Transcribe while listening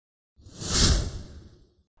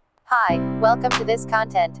Hi, welcome to this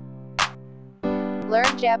content.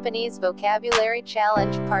 Learn Japanese Vocabulary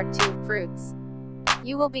Challenge Part 2, Fruits.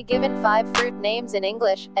 You will be given 5 fruit names in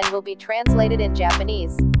English, and will be translated in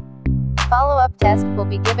Japanese. Follow-up test will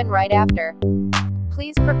be given right after.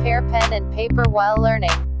 Please prepare pen and paper while learning.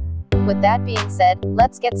 With that being said,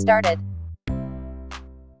 let's get started.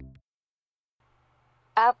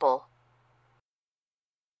 Apple.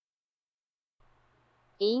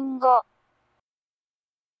 リンゴ、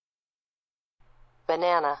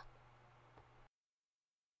 Banana.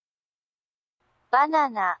 バナ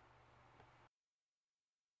ナ、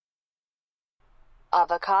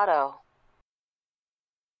 Avocado.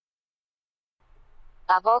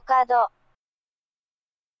 アボカド、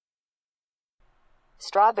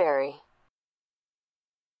 Strawberry.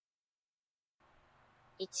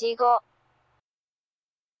 イチゴ、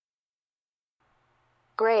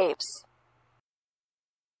 Grapes.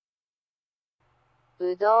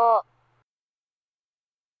 ぶどう、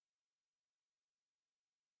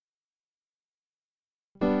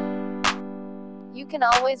 You can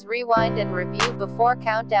always rewind and review before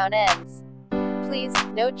countdown ends. Please,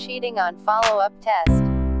 no cheating on follow-up test.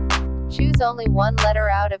 Choose only one letter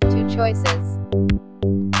out of 2 choices.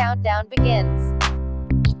 Countdown begins.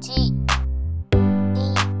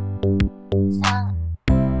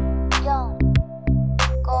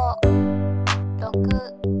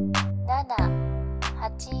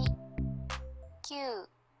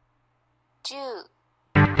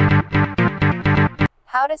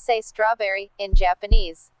 How to say strawberry in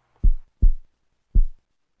Japanese.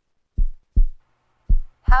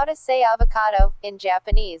 How to say avocado in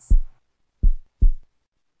Japanese.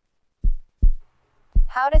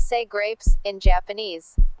 How to say grapes in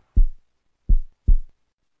Japanese.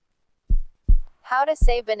 How to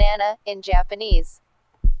say banana in Japanese.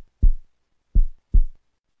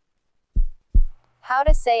 How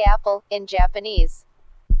to say apple in Japanese.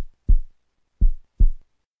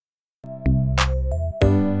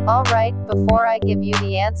 Alright, before I give you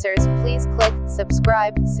the answers, please click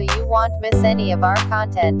subscribe so you won't miss any of our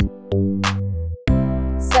content.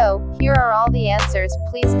 So, here are all the answers.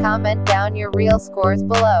 Please comment down your real scores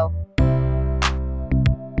below.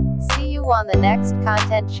 See you on the next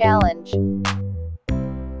content challenge.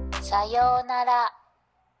 さようなら。